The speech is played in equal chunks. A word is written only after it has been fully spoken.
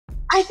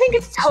I think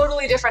it's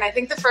totally different. I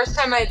think the first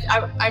time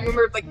I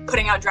remember like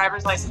putting out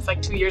driver's license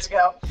like 2 years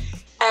ago,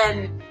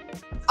 and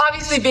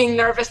obviously being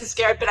nervous and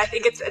scared, but I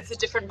think it's a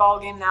different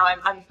ballgame now.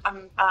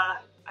 I'm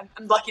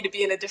lucky to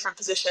be in a different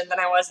position than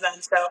I was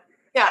then. So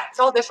yeah, it's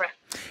all different.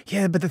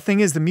 Yeah, but the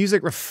thing is, the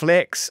music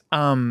reflects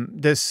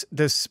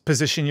this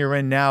position you're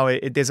in now.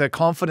 There's a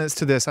confidence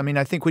to this. I mean,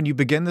 I think when you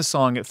begin the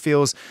song, it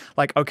feels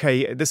like,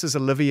 okay, this is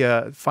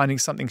Olivia finding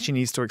something she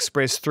needs to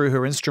express through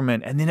her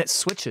instrument, and then it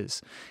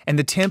switches, and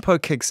the tempo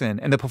kicks in,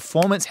 and the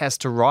performance has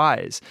to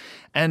rise.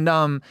 And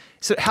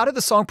so how did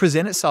the song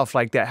present itself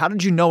like that? How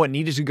did you know it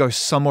needed to go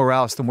somewhere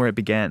else than where it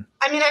began?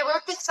 I mean, I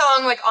wrote this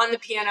song like on the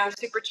piano,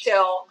 super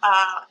chill,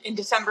 in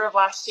December of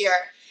last year.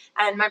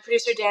 And my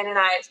producer, Dan, and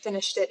I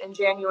finished it in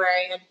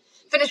January and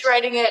finished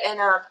writing it. And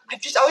I've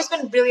just always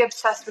been really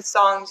obsessed with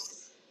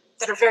songs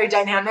that are very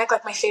dynamic.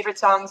 Like my favorite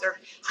songs are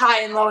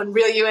high and low and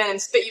reel you in and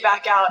spit you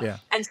back out. Yeah.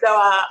 And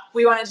so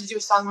we wanted to do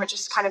a song where it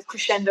just kind of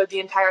crescendoed the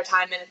entire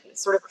time, and it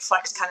sort of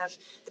reflects kind of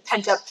the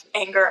pent-up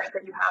anger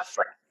that you have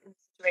for the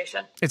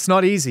situation. It's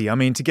not easy. I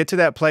mean, to get to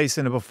that place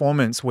in a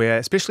performance where,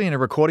 especially in a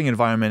recording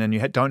environment, and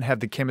you don't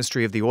have the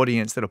chemistry of the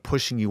audience that are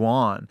pushing you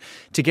on,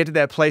 to get to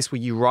that place where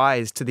you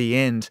rise to the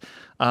end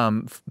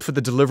for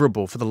the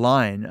deliverable, for the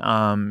line,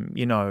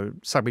 you know,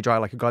 suck me dry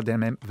like a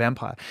goddamn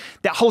vampire.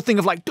 That whole thing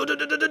of like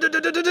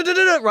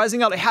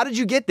rising out. How did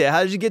you get there?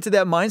 How did you get to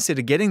that mindset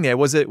of getting there?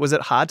 Was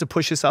it hard to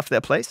push yourself to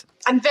that place?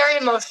 I'm very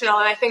emotional,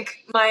 and I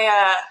think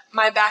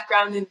my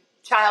background in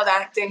child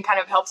acting kind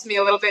of helps me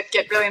a little bit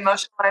get really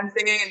emotional when I'm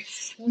singing.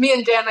 And me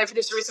and Dan, my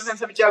producer, we sometimes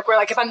have a joke where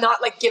like if I'm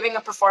not like giving a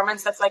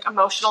performance that's like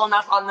emotional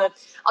enough on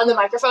the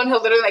microphone,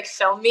 he'll literally like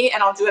film me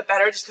and I'll do it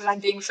better just because I'm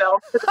being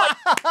filmed.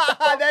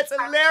 That's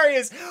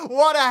hilarious.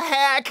 What a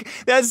hack.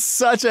 That's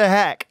such a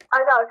hack. I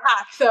know, it's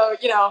hack. So,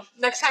 you know,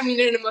 next time you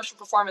need an emotional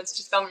performance,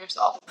 just film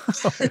yourself.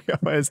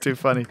 It's too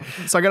funny.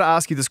 So I got to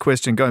ask you this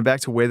question, going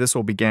back to where this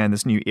all began,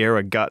 this new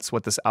era, Guts,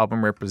 what this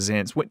album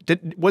represents.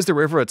 Was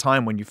there ever a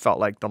time when you felt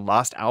like the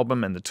last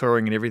album and the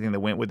touring and everything that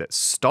went with it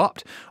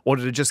stopped, or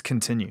did it just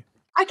continue?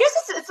 I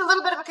guess it's a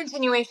little bit of a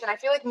continuation. I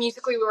feel like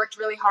musically we worked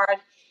really hard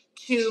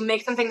to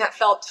make something that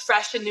felt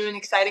fresh and new and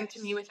exciting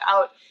to me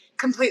without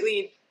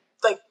completely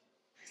like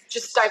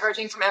just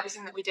diverging from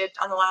everything that we did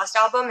on the last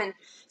album. And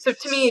so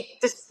to me,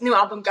 this new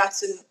album,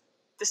 Guts, and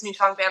this new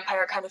song,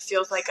 Vampire, kind of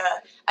feels like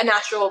a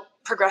natural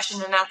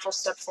progression, a natural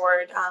step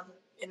forward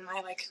in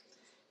my like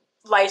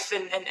life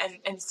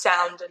and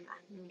sound and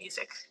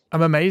music.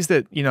 I'm amazed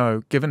that, you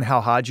know, given how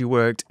hard you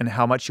worked and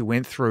how much you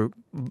went through,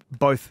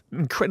 both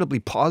incredibly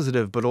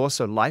positive but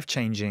also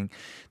life-changing,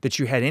 that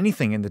you had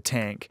anything in the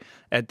tank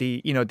at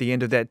the, you know, at the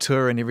end of that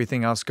tour and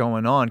everything else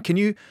going on.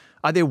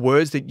 Are there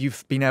words that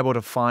you've been able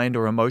to find,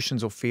 or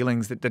emotions or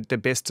feelings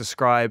that best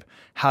describe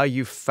how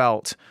you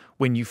felt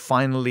when you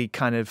finally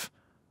kind of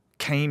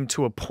came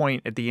to a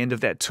point at the end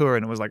of that tour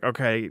and it was like,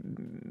 okay,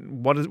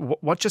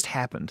 what just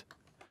happened?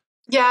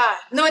 Yeah,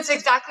 no, it's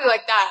exactly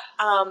like that.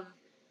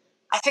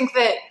 I think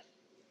that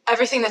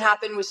everything that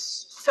happened was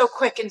so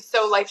quick and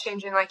so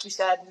life-changing, like you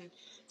said, and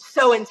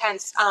so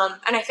intense.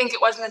 And I think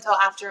it wasn't until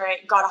after I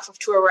got off of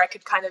tour where I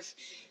could kind of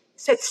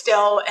sit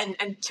still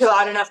and chill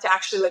out enough to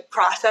actually like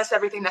process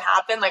everything that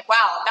happened. Like,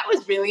 wow, that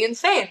was really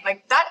insane.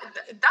 Like that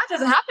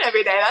doesn't happen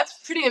every day. That's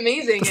pretty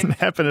amazing. It doesn't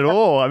happen at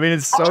all. I mean,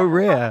 it's so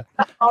rare.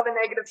 All the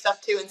negative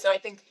stuff too. And so I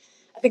think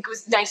it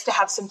was nice to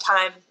have some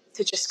time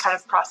to just kind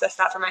of process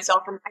that for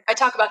myself. And I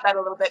talk about that a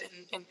little bit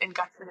in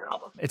Guts, the new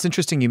album. It's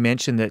interesting you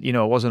mentioned that, you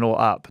know, it wasn't all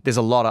up. There's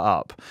a lot of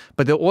up.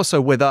 But there also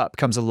with up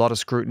comes a lot of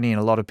scrutiny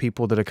and a lot of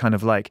people that are kind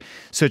of like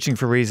searching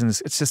for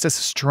reasons. It's just a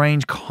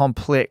strange,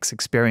 complex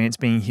experience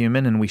being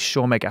human, and we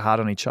sure make it hard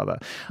on each other.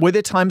 Were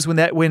there times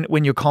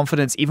when your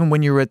confidence, even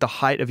when you were at the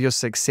height of your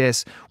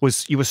success,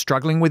 you were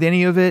struggling with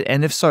any of it?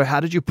 And if so,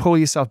 how did you pull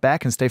yourself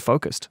back and stay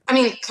focused? I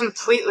mean,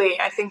 completely.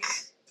 I think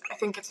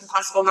it's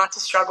impossible not to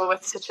struggle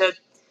with such a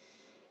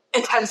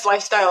intense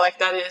lifestyle like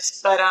that is,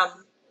 but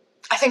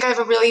I think I have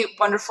a really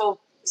wonderful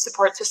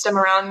support system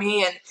around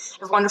me, and I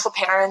have wonderful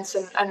parents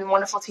and a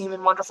wonderful team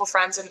and wonderful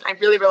friends, and I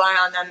really rely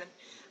on them.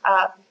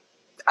 And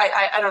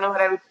I don't know what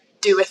I would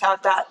do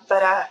without that,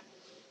 but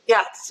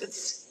yeah,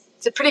 it's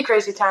a pretty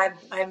crazy time.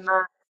 I'm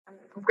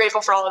grateful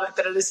for all of it,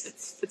 but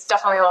it's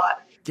definitely a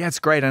lot. Yeah, it's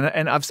great,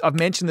 and I've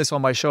mentioned this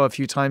on my show a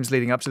few times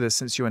leading up to this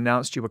since you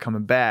announced you were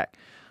coming back.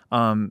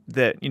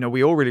 That, you know,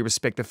 we all really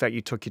respect the fact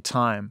you took your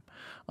time,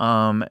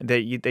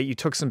 that you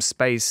took some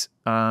space,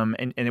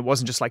 and it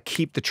wasn't just like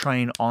keep the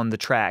train on the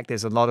track.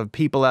 There's a lot of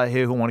people out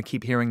here who want to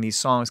keep hearing these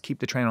songs, keep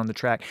the train on the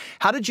track.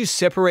 How did you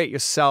separate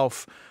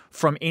yourself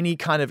from any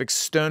kind of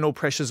external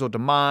pressures or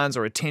demands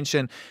or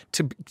attention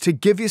to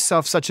give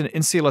yourself such an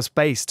insular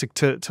space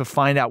to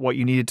find out what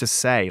you needed to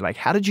say? Like,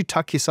 how did you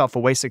tuck yourself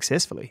away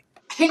successfully?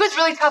 I think it was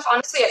really tough,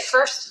 honestly, at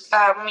first,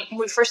 when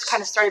we first kind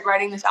of started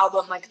writing this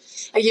album, like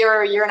a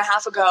year and a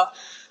half ago.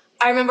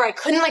 I remember I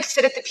couldn't like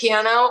sit at the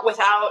piano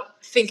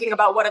without thinking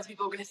about what other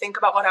people were going to think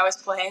about what I was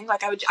playing.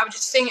 Like I would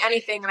just sing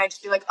anything, and I'd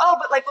just be like, oh,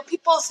 but like, will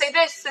people say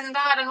this and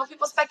that, and will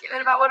people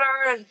speculate about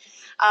whatever? And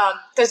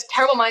there's a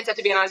terrible mindset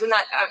to be in. I was in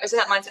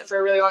that mindset for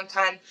a really long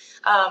time,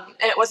 and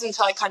it wasn't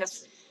until I kind of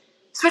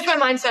switched my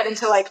mindset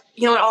into like,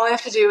 you know what, all I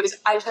have to do is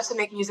I just have to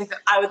make music that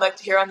I would like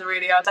to hear on the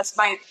radio. That's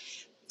my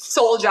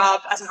sole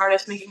job as an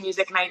artist, making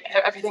music, and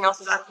everything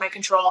else is out of my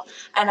control.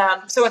 And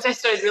so once I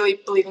started really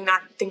believing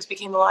that, things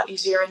became a lot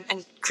easier,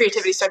 and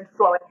creativity started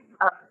flowing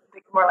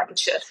more like it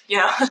should, you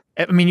know?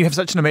 I mean, you have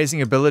such an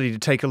amazing ability to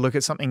take a look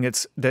at something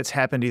that's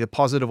happened, either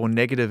positive or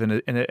negative,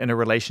 in a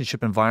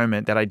relationship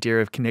environment. That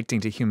idea of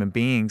connecting to human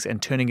beings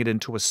and turning it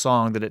into a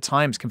song that at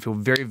times can feel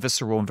very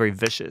visceral and very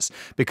vicious,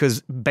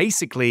 because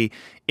basically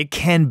it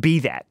can be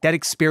that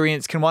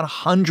experience can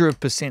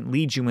 100%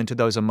 lead you into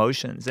those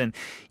emotions, and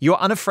you're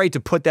unafraid to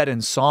put that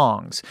in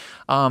songs.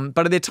 But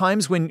are there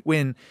times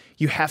when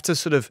you have to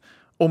sort of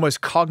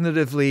almost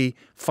cognitively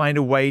find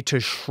a way to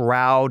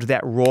shroud that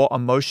raw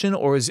emotion,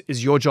 or is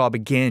your job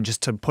again just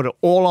to put it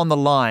all on the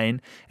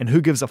line, and who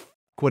gives a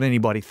what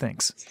anybody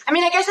thinks? I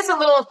mean, I guess it's a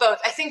little of both.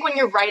 I think when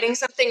you're writing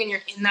something and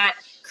you're in that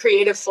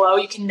creative flow,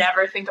 you can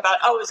never think about,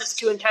 oh, is this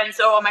too intense?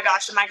 Oh my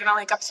gosh, am I gonna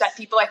like upset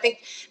people? I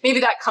think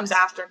maybe that comes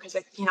after, because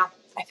I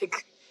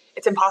think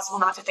it's impossible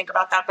not to think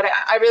about that. But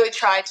I really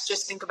try to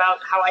just think about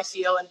how I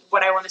feel and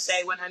what I want to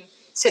say when I'm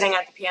sitting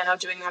at the piano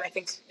doing that. I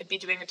think it'd be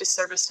doing a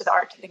disservice to the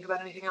art to think about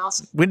anything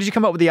else. When did you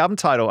come up with the album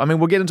title? I mean,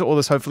 we'll get into all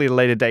this hopefully at a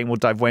later date, and we'll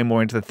dive way more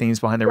into the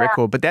themes behind the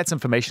record, but that's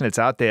information that's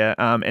out there,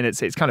 and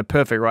it's kind of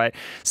perfect, right?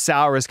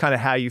 Sour is kind of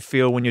how you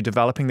feel when you're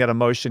developing that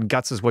emotion.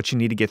 Guts is what you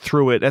need to get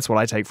through it. That's what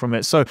I take from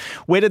it. So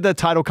where did the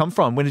title come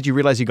from? When did you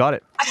realize you got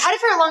it? I've had it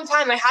for a long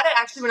time. I had it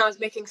actually when I was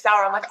making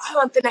Sour. I'm like, I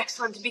want the next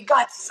one to be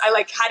Guts. I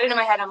like had it in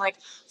my head. I'm like,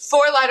 4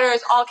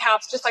 letters, all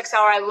caps, just like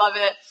Sour. I love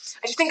it.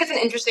 I just think it's an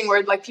interesting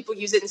word. Like, people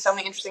use it in so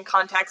many interesting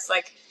contexts,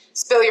 like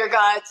spill your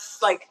guts,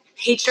 like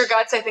hate your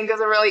guts, I think is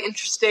a really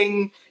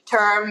interesting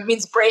term. It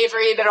means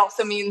bravery, but it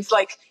also means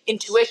like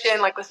intuition,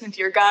 like listening to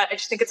your gut. I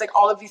just think it's like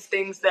all of these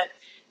things that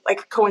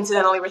like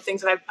coincidentally were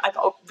things that I've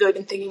really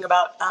been thinking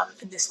about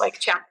in this like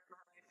chapter.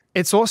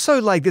 It's also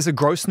like there's a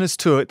grossness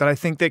to it that I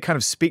think that kind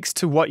of speaks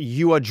to what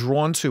you are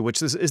drawn to, which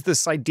is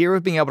this idea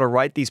of being able to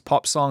write these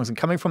pop songs and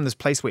coming from this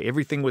place where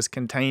everything was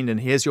contained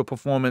and here's your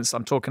performance.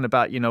 I'm talking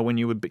about, when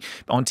you would be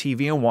on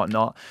TV and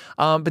whatnot.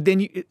 But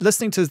then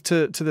listening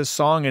to this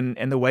song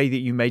and the way that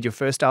you made your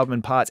first album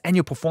in parts and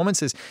your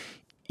performances,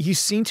 you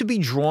seem to be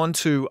drawn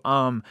to,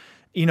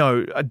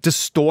 a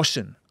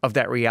distortion of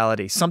that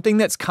reality, something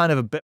that's kind of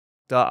a bit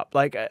up.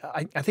 Like,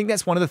 I think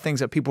that's one of the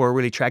things that people are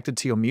really attracted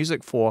to your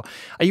music for.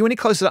 Are you any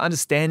closer to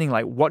understanding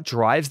like what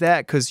drives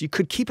that? Because you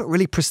could keep it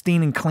really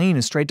pristine and clean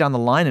and straight down the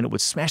line and it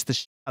would smash the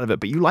shit out of it,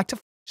 but you like to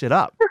it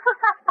up.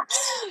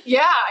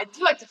 Yeah, I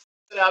do like to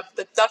it up.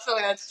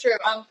 That's true.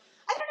 I don't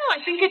know.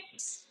 I think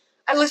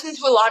I listened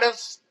to a lot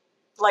of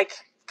like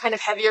kind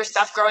of heavier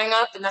stuff growing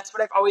up, and that's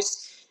what I've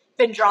always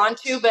been drawn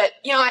to. But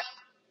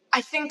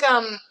I think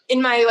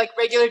in my like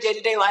regular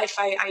day-to-day life,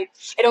 I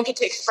don't get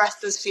to express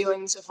those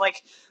feelings of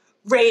like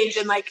rage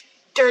and like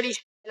dirty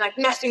shit and like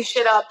messing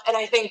shit up. And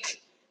I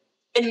think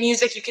in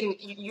music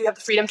you have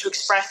the freedom to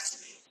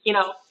express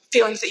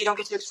feelings that you don't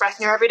get to express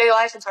in your everyday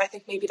life. And so I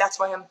think maybe that's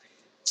why I'm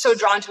so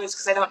drawn to it,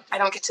 because I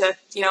don't get to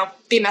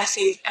be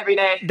messy every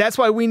day. That's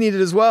why we need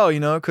it as well,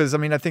 because I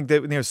mean I think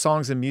that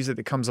songs and music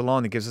that comes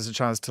along that gives us a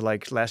chance to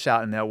like lash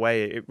out in that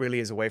way. It really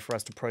is a way for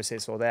us to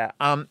process all that.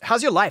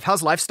 How's your life?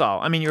 How's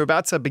lifestyle? I mean, you're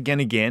about to begin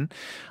again.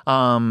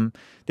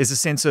 There's a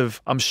sense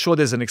of, I'm sure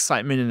there's an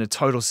excitement and a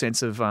total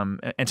sense of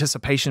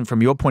anticipation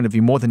from your point of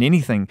view more than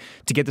anything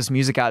to get this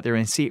music out there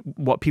and see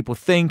what people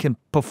think and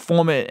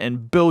perform it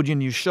and build your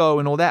new show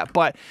and all that.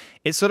 But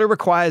it sort of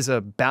requires a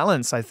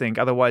balance, I think.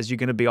 Otherwise, you're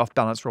going to be off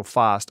balance real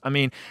fast. I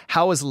mean,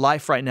 how is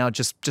life right now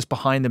just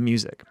behind the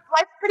music?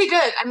 Life's pretty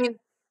good. I mean,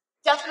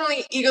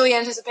 definitely eagerly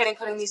anticipating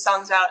putting these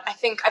songs out. I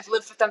think I've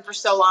lived with them for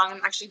so long.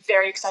 I'm actually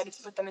very excited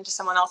to put them into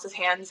someone else's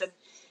hands and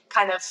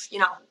kind of,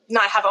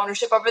 not have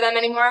ownership over them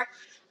anymore.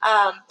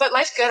 But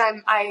life's good.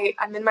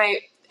 I'm in my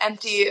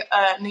empty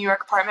New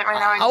York apartment right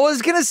now. I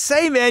was gonna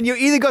say, man, you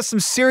either got some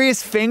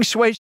serious feng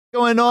shui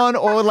going on,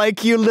 or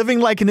like you're living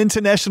like an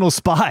international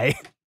spy.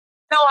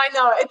 No, I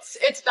know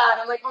it's bad.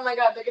 I'm like, oh my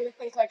god, they're gonna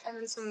think like I'm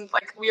in some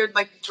like weird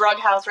like drug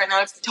house right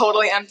now. It's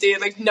totally empty,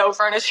 like no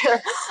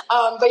furniture.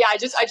 But yeah, I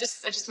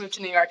just moved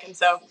to New York, and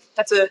so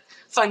that's a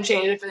fun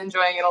change. I've been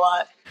enjoying it a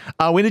lot.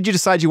 When did you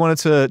decide you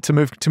wanted to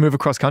move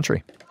across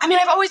country? I mean,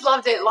 I've always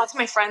loved it. Lots of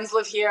my friends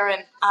live here,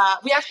 and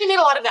we actually made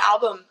a lot of the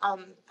album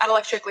at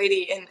Electric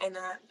Lady in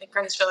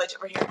Greenwich Village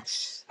over here.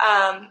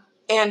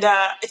 And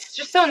it's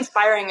just so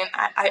inspiring, and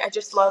I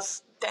just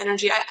love the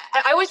energy.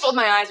 I always rolled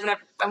my eyes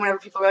whenever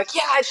people were like,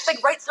 yeah, I just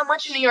like write so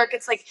much in New York.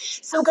 It's like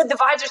so good. The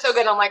vibes are so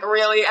good. And I'm like,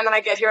 really? And then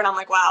I get here and I'm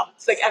like, wow,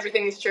 it's like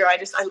everything is true.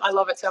 I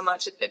love it so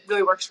much. It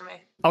really works for me.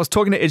 I was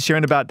talking to Ed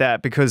Sheeran about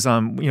that because,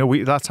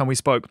 last time we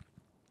spoke,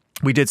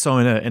 we did so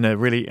in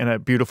a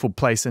beautiful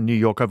place in New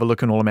York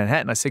overlooking all of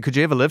Manhattan. I said, could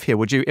you ever live here?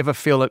 Would you ever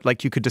feel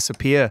like you could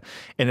disappear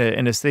in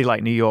a city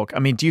like New York? I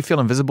mean, do you feel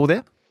invisible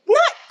there?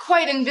 Not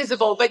quite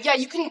invisible, but yeah,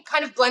 you can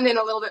kind of blend in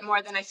a little bit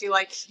more than I feel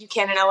like you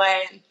can in LA.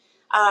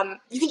 And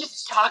you can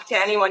just talk to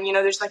anyone, you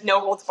know, there's like no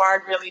holds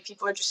barred really.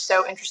 People are just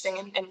so interesting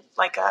and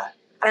like, I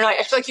don't know,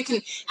 I feel like you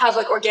can have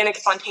like organic,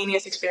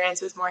 spontaneous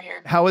experiences more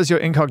here. How is your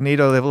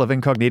incognito level of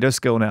incognito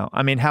skill now?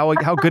 I mean, how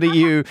good are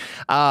you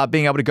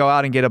being able to go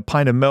out and get a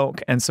pint of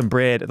milk and some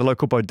bread at the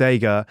local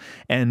bodega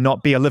and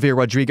not be Olivia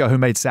Rodrigo who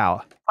made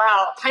sour?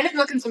 Wow, pint of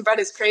milk and some bread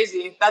is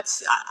crazy. I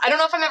don't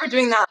know if I'm ever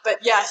doing that, but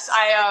yes,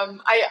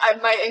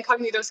 my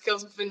incognito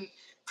skills have been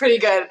pretty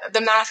good. The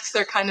masks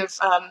are kind of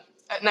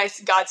a nice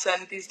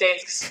godsend these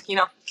days, 'cause, you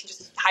know, you can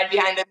just hide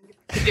behind them.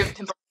 You give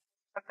pimples.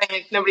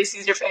 Nobody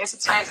sees your face.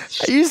 It's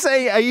nice. Are you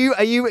saying are you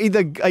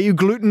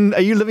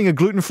living a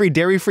gluten-free,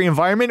 dairy-free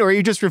environment, or are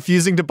you just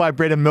refusing to buy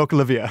bread and milk,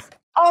 Olivia?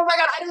 Oh my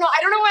God, I don't know.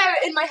 I don't know why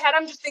in my head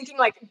I'm just thinking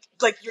like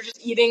you're just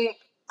eating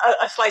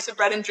a slice of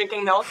bread and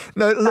drinking milk.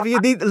 No, Olivia,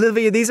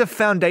 these are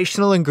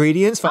foundational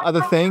ingredients for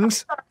other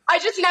things. I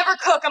just never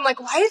cook. I'm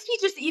like, why is he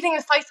just eating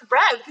a slice of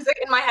bread? Because like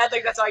in my head,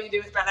 like that's all you do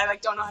with bread. I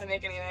like don't know how to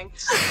make anything.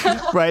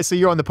 Right, so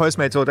you're on the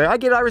Postmates all day.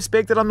 I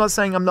respect it. I'm not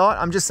saying I'm not.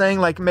 I'm just saying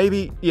like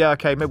maybe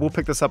we'll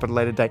pick this up at a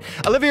later date.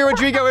 Olivia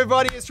Rodrigo,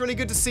 everybody, it's really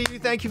good to see you.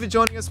 Thank you for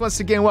joining us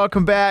once again.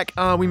 Welcome back.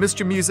 We missed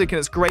your music, and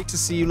it's great to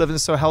see you living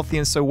so healthy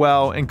and so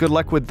well. And good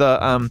luck with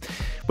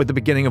the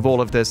beginning of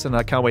all of this. And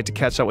I can't wait to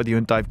catch up with you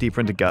and dive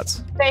deeper into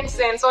Guts. Thanks,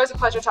 Sam. It's always a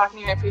pleasure talking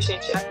to you. I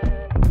appreciate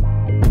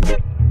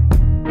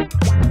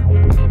you.